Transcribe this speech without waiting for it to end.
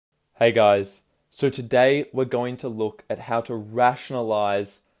Hey guys, so today we're going to look at how to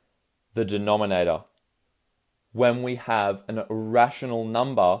rationalize the denominator when we have an irrational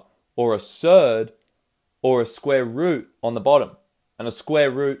number or a surd or a square root on the bottom. And a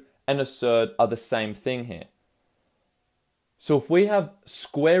square root and a surd are the same thing here. So if we have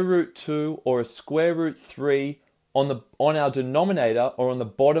square root 2 or a square root 3 on our denominator or on the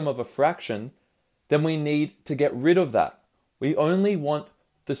bottom of a fraction, then we need to get rid of that. We only want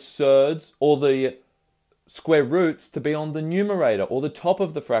the surds or the square roots to be on the numerator or the top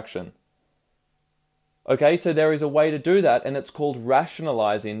of the fraction. Okay, so there is a way to do that, and it's called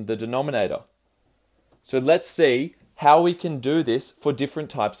rationalizing the denominator. So let's see how we can do this for different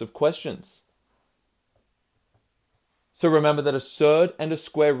types of questions. So remember that a surd and a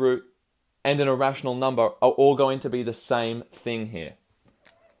square root and an irrational number are all going to be the same thing here.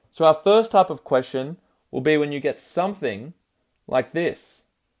 So our first type of question will be when you get something like this.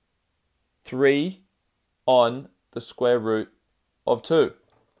 3 on the square root of 2.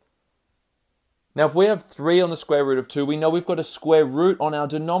 Now if we have 3 on the square root of 2, we know we've got a square root on our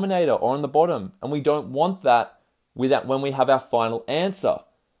denominator or on the bottom, and we don't want that when we have our final answer.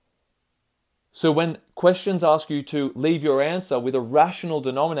 So when questions ask you to leave your answer with a rational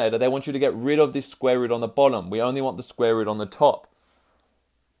denominator, they want you to get rid of this square root on the bottom. We only want the square root on the top.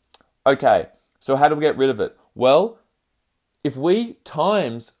 Okay, so how do we get rid of it? Well, if we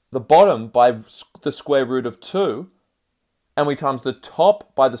times the bottom by the square root of 2, and we times the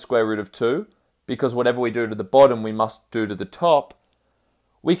top by the square root of 2, because whatever we do to the bottom, we must do to the top,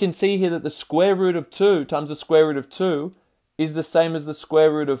 we can see here that the square root of 2 times the square root of 2 is the same as the square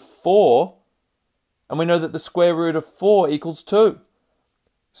root of 4, and we know that the square root of 4 equals 2.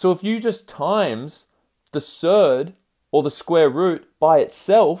 So if you just times the surd or the square root by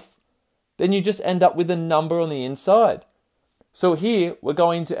itself, then you just end up with a number on the inside. So here we're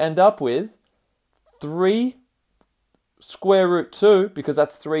going to end up with 3 square root 2, because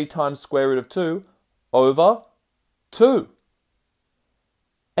that's 3 times square root of 2, over 2.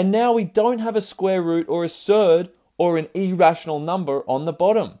 And now we don't have a square root or a surd or an irrational number on the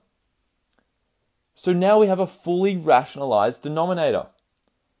bottom. So now we have a fully rationalized denominator.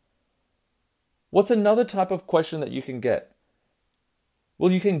 What's another type of question that you can get?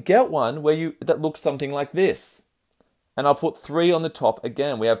 Well, you can get one that looks something like this. And I'll put 3 on the top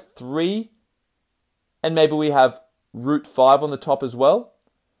again. We have 3, and maybe we have root 5 on the top as well.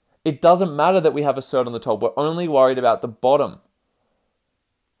 It doesn't matter that we have a surd on the top. We're only worried about the bottom.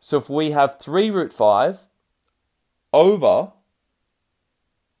 So if we have 3 root 5 over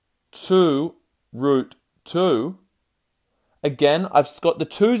 2 root 2, again, I've got the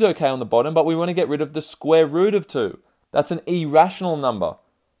 2's okay on the bottom, but we want to get rid of the square root of 2. That's an irrational number.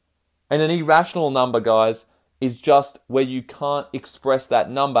 And an irrational number, guys, is just where you can't express that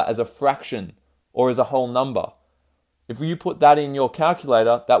number as a fraction or as a whole number. If you put that in your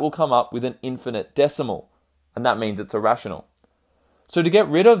calculator, that will come up with an infinite decimal, and that means it's irrational. So to get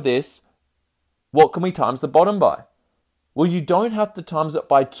rid of this, what can we times the bottom by? Well, you don't have to times it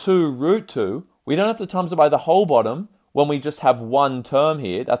by 2 root 2. We don't have to times it by the whole bottom when we just have one term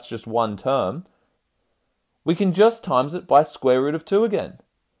here. That's just one term. We can just times it by square root of 2 again.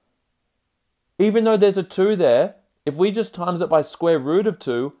 Even though there's a 2 there, if we just times it by square root of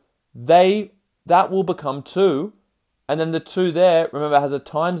 2, that will become 2. And then the 2 there, remember, has a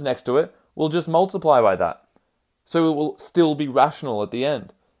times next to it. We'll just multiply by that. So it will still be rational at the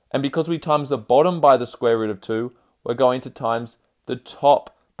end. And because we times the bottom by the square root of 2, we're going to times the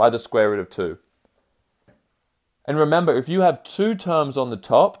top by the square root of 2. And remember, if you have 2 terms on the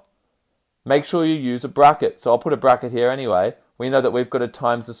top, make sure you use a bracket. So I'll put a bracket here anyway. We know that we've got to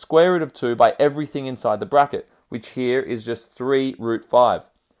times the square root of 2 by everything inside the bracket, which here is just 3 root 5.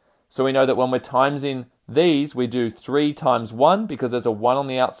 So we know that when we're timesing these, we do 3 times 1, because there's a 1 on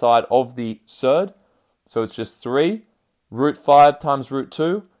the outside of the surd. So it's just 3. Root 5 times root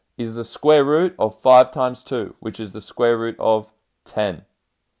 2 is the square root of 5 times 2, which is the square root of 10.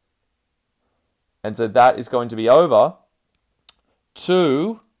 And so that is going to be over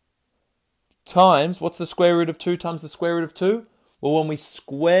 2 times, what's the square root of 2 times the square root of 2? Well, when we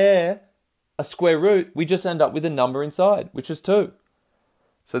square a square root, we just end up with a number inside, which is 2.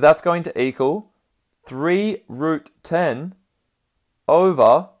 So that's going to equal 3 root 10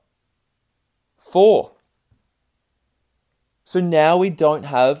 over 4. So now we don't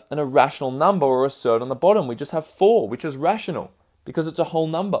have an irrational number or a surd on the bottom. We just have 4, which is rational because it's a whole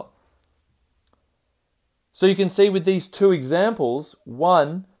number. So you can see with these two examples,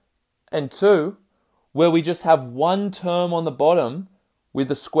 1 and 2, where we just have one term on the bottom with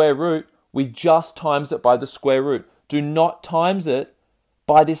the square root, we just times it by the square root. Do not times it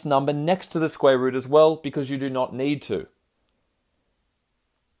by this number next to the square root as well, because you do not need to.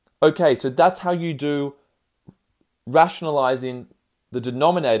 Okay, so that's how you do rationalizing the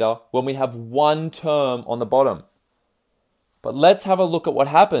denominator when we have one term on the bottom. But let's have a look at what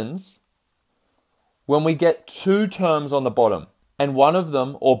happens when we get two terms on the bottom, and one of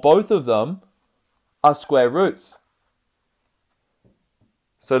them or both of them are square roots.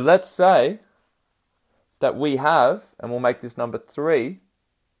 So let's say that we have, and we'll make this number 3,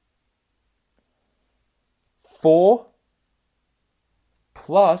 4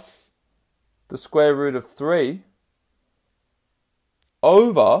 plus the square root of 3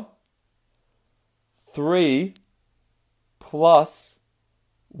 over 3 plus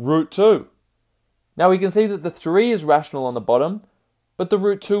root 2. Now we can see that the 3 is rational on the bottom, but the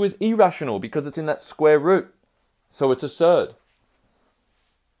root 2 is irrational because it's in that square root. So it's a surd.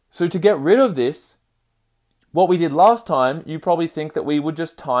 So to get rid of this, what we did last time, you probably think that we would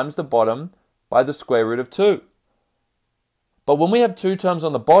just times the bottom by the square root of 2. But when we have two terms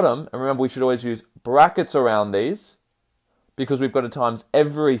on the bottom, and remember we should always use brackets around these, because we've got to times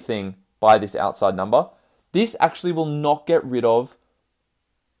everything by this outside number, this actually will not get rid of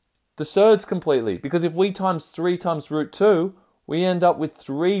the surds completely. Because if we times 3 times root 2, we end up with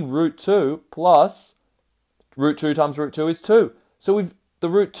 3 root 2 plus root 2 times root 2 is 2. So the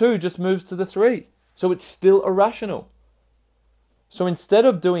root 2 just moves to the 3. So it's still irrational. So instead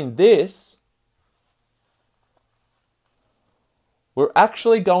of doing this, we're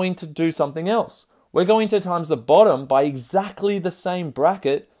actually going to do something else. We're going to times the bottom by exactly the same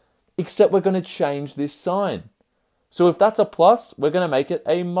bracket, except we're going to change this sign. So if that's a plus, we're going to make it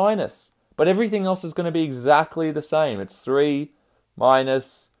a minus. But everything else is going to be exactly the same. It's 3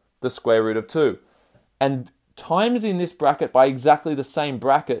 minus the square root of 2. And times in this bracket by exactly the same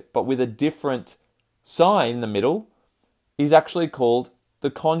bracket, but with a different sign in the middle, is actually called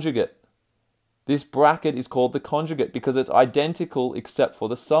the conjugate. This bracket is called the conjugate because it's identical except for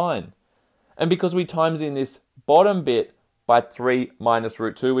the sign. And because we times in this bottom bit by 3 minus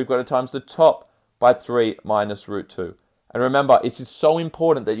root 2, we've got to times the top by 3 minus root 2. And remember, it is so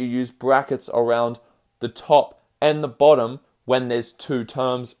important that you use brackets around the top and the bottom when there's two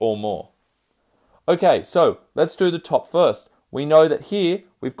terms or more. Okay, so let's do the top first. We know that here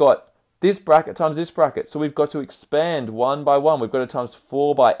we've got this bracket times this bracket. So we've got to expand one by one. We've got to times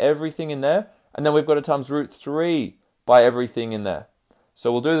 4 by everything in there. And then we've got to times root 3 by everything in there.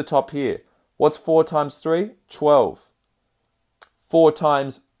 So we'll do the top here. What's 4 times 3? 12. 4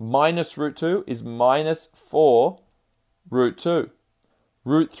 times minus root 2 is minus 4 root 2.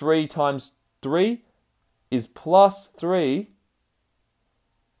 Root 3 times 3 is plus 3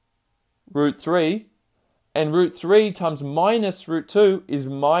 root 3. And root 3 times minus root 2 is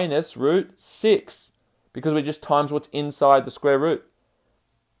minus root 6. Because we just times what's inside the square root.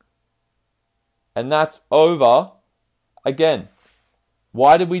 And that's over, again,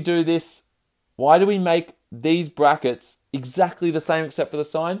 why did we do this? Why do we make these brackets exactly the same except for the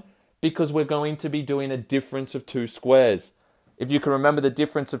sign? Because we're going to be doing a difference of two squares. If you can remember the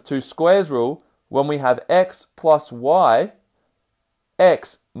difference of two squares rule, when we have x plus y,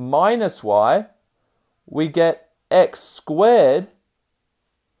 x minus y, we get x squared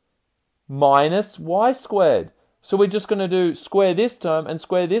minus y squared. So we're just going to do square this term and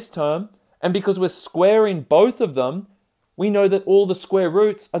square this term. And because we're squaring both of them, we know that all the square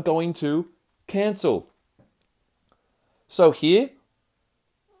roots are going to cancel. So here,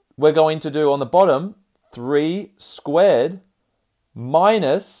 we're going to do on the bottom 3 squared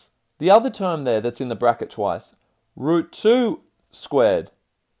minus the other term there that's in the bracket twice, root 2 squared.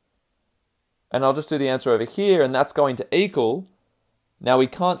 And I'll just do the answer over here, and that's going to equal, now we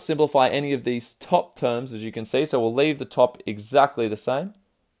can't simplify any of these top terms as you can see, so we'll leave the top exactly the same.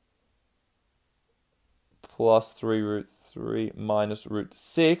 Plus 3 root 3 minus root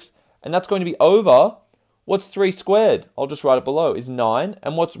 6. And that's going to be over, what's 3 squared? I'll just write it below, is 9.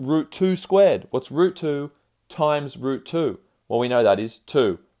 And what's root 2 squared? What's root 2 times root 2? Well, we know that is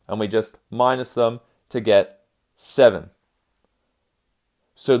 2. And we just minus them to get 7.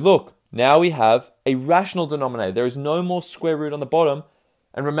 So look, now we have a rational denominator. There is no more square root on the bottom.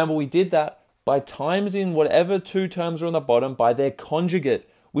 And remember, we did that by times in whatever two terms are on the bottom by their conjugate,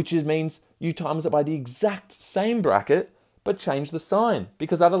 which means you times it by the exact same bracket, but change the sign,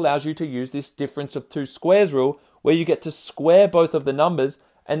 because that allows you to use this difference of two squares rule, where you get to square both of the numbers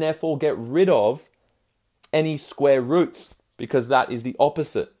and therefore get rid of any square roots, because that is the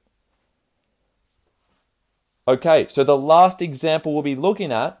opposite. Okay, so the last example we'll be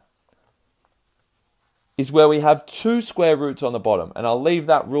looking at is where we have 2 square roots on the bottom, and I'll leave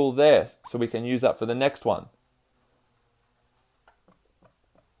that rule there so we can use that for the next one.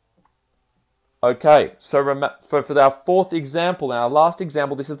 Okay, so for our fourth example, our last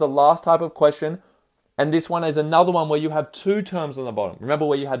example, this is the last type of question. And this one is another one where you have two terms on the bottom. Remember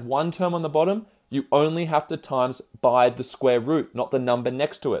where you had one term on the bottom, you only have to times by the square root, not the number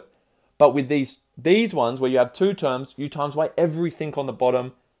next to it. But with these ones where you have two terms, you times by everything on the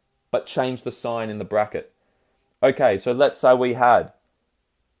bottom, but change the sign in the bracket. Okay, so let's say we had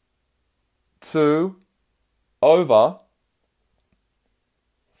 2 over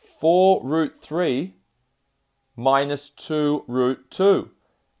 4 root 3 minus 2 root 2.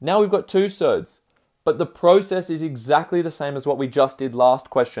 Now we've got two surds, but the process is exactly the same as what we just did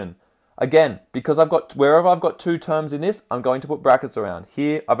last question. Again, because wherever I've got two terms in this, I'm going to put brackets around.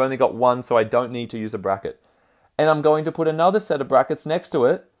 Here, I've only got one, so I don't need to use a bracket. And I'm going to put another set of brackets next to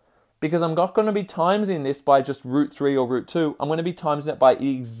it, because I'm not going to be timesing this by just root 3 or root 2. I'm going to be timesing it by the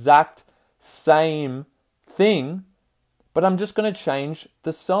exact same thing, but I'm just going to change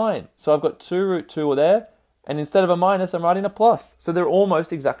the sign. So I've got 2 root 2 there, and instead of a minus, I'm writing a plus. So they're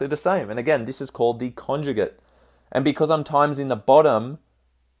almost exactly the same. And again, this is called the conjugate. And because I'm timesing the bottom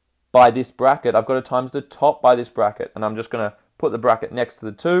by this bracket, I've got to times the top by this bracket. And I'm just going to put the bracket next to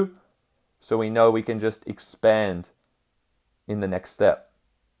the 2, so we know we can just expand in the next step.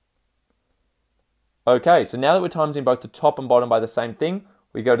 Okay, so now that we're timesing both the top and bottom by the same thing,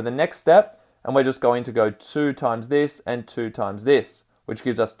 we go to the next step, and we're just going to go 2 times this and 2 times this, which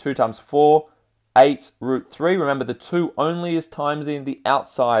gives us 2 times 4, 8 root 3. Remember, the 2 only is timesing the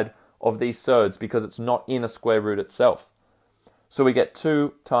outside of these surds because it's not in a square root itself. So we get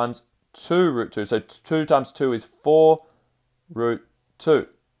 2 times 2 root 2. So 2 times 2 is 4 root 2.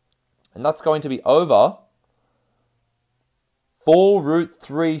 And that's going to be over 4 root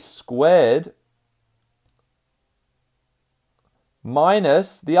 3 squared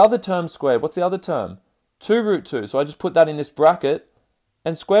minus the other term squared. What's the other term? 2 root 2. So I just put that in this bracket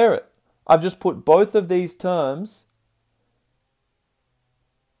and square it. I've just put both of these terms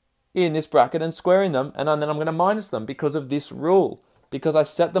in this bracket and squaring them, and then I'm going to minus them because of this rule. Because I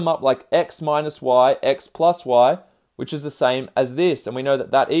set them up like x minus y, x plus y, which is the same as this. And we know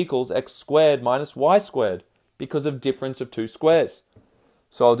that that equals x squared minus y squared because of difference of two squares.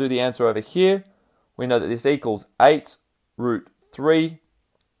 So I'll do the answer over here. We know that this equals 8 root 3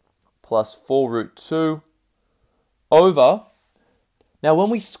 plus 4 root 2 over. Now when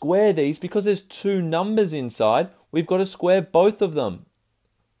we square these, because there's two numbers inside, we've got to square both of them.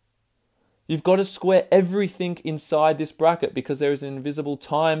 You've got to square everything inside this bracket because there is an invisible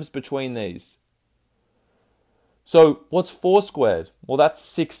times between these. So what's 4 squared? Well, that's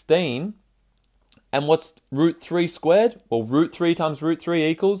 16. And what's root 3 squared? Well, root 3 times root 3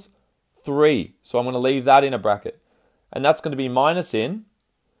 equals 3. So I'm going to leave that in a bracket. And that's going to be minus in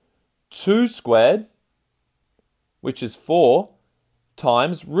 2 squared, which is 4,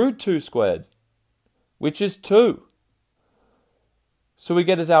 times root 2 squared, which is 2. So we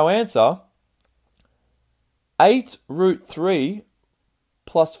get as our answer 8 root 3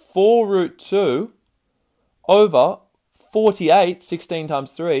 plus 4 root 2 over 48, 16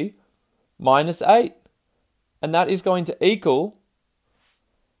 times 3, minus 8. And that is going to equal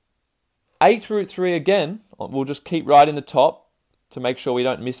 8 root 3 again. We'll just keep writing the top to make sure we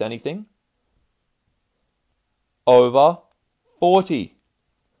don't miss anything. Over 40.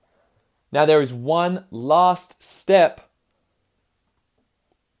 Now there is one last step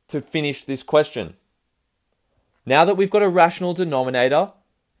to finish this question. Now that we've got a rational denominator,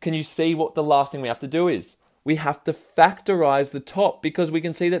 can you see what the last thing we have to do is? We have to factorize the top because we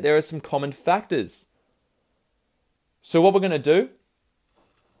can see that there are some common factors. So what we're going to do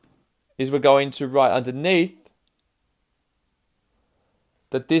is we're going to write underneath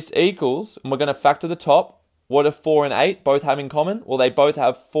that this equals, and we're going to factor the top. What do 4 and 8 both have in common? Well, they both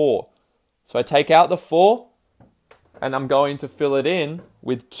have 4. So I take out the 4, and I'm going to fill it in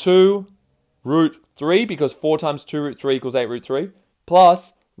with 2 root 3, because 4 times 2 root 3 equals 8 root 3,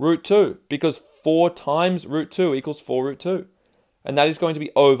 plus root 2, because 4 times root 2 equals 4 root 2. And that is going to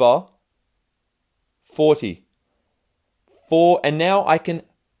be over 40. And now I can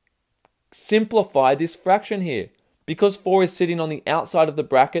simplify this fraction here. Because 4 is sitting on the outside of the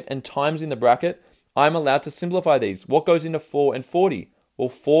bracket and times in the bracket, I'm allowed to simplify these. What goes into 4 and 40? Well,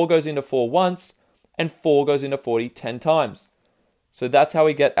 4 goes into 4 once, and 4 goes into 40 10 times. So that's how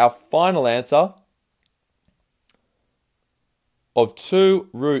we get our final answer of 2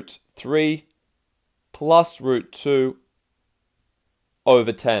 root 3 plus root 2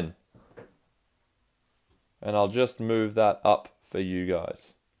 over 10. And I'll just move that up for you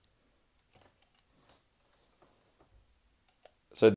guys.